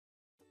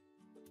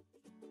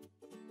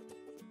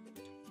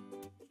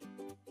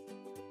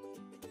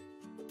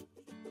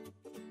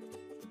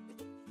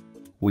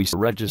we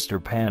register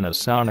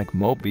Panasonic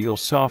Mobile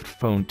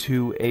Softphone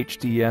 2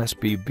 HTS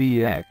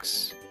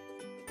BBX.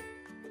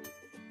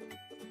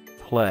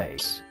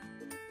 Place.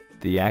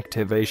 The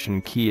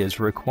activation key is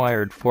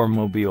required for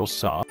Mobile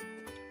Soft.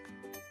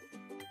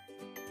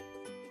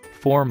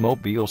 For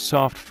Mobile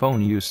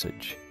Softphone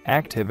usage,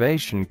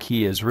 activation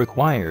key is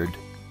required.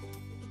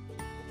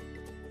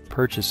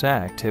 Purchase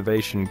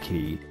activation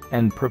key,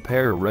 and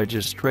prepare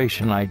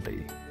registration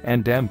ID,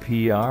 and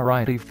MPR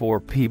ID for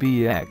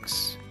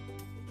PBX.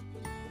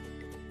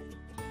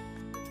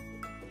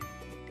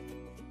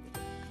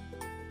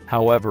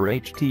 However,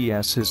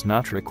 HTS is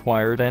not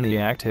required any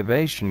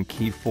activation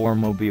key for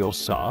Mobile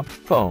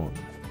Softphone.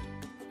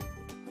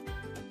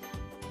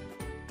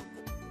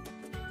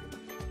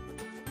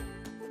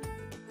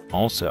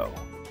 Also,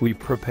 we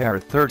prepare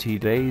 30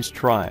 days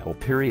trial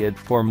period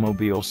for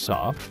Mobile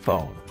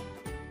Softphone.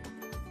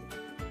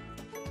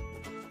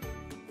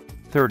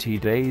 30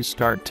 days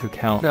start to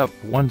count up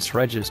once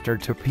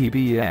registered to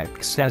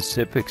PBX as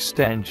SIP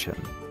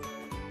extension.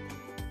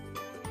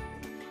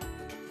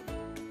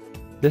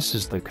 This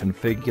is the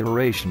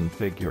configuration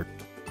figure.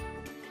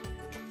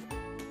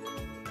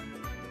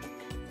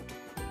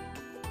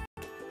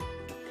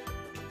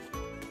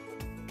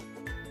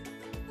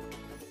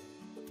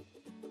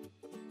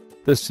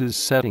 This is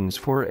settings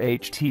for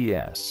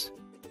HTS.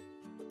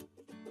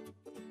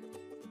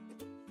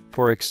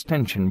 For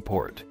extension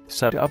port,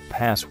 set up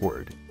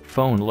password,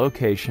 phone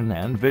location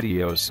and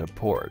video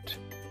support.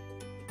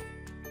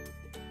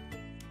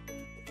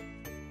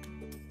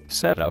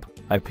 Set up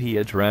IP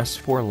address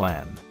for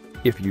LAN,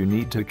 if you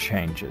need to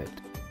change it.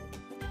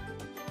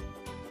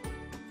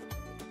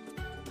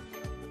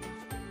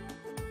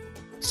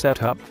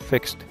 Set up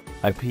fixed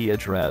IP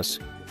address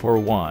for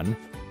WAN.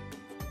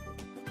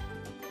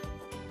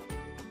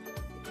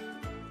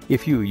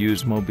 If you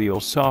use Mobile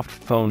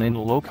Softphone in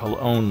local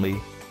only,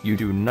 you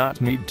do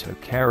not need to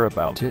care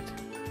about it.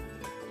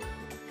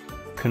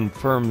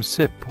 Confirm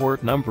SIP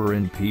port number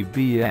in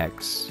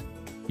PBX.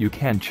 You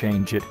can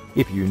change it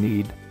if you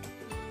need.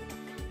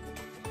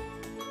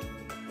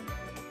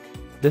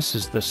 This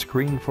is the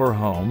screen for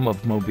home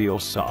of Mobile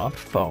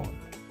Softphone.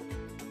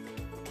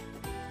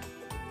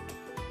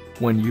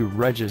 When you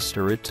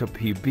register it to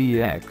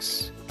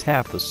PBX,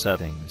 tap the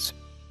settings.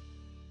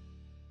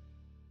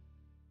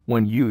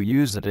 When you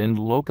use it in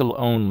local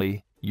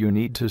only, you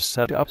need to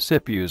set up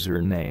SIP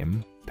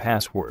username,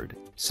 password,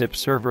 SIP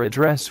server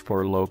address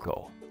for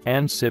local,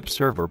 and SIP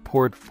server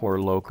port for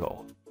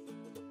local.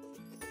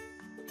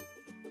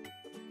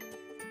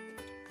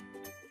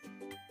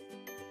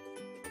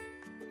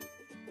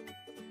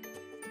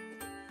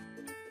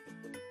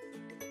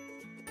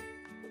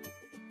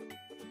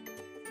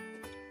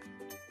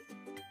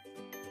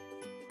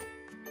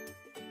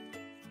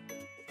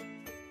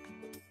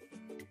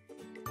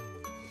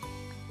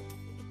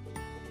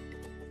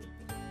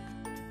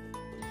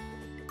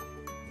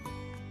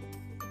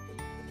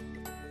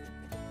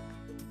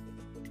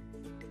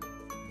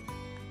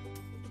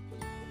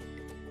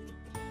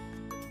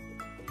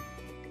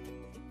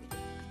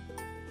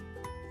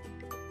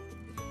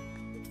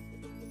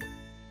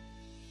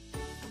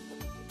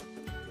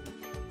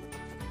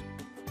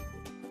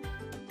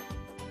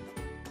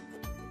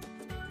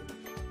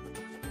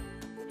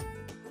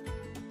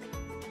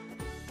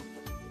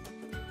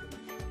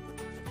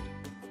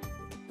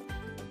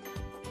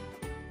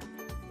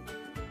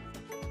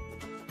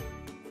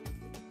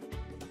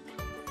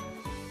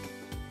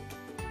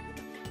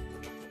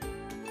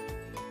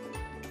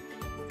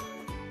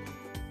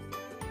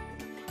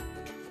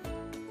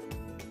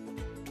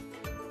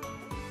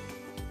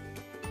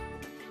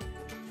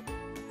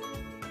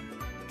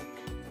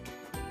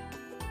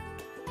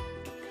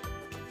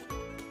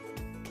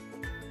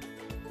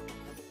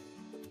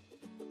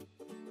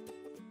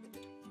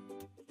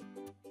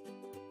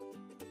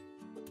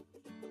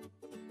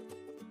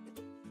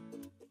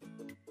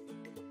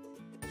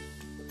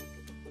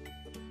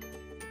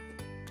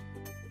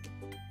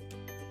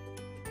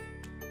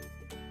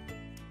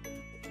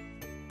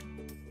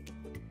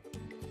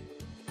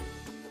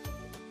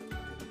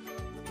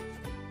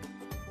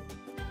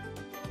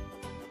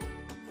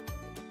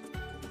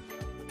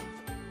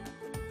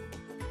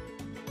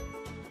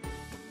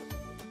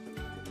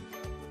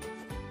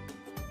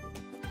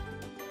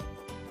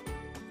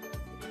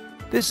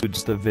 This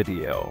concludes the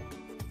video.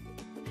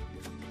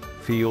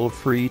 Feel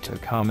free to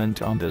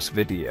comment on this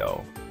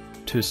video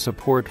to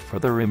support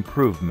further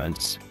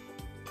improvements.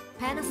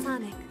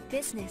 Panasonic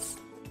Business.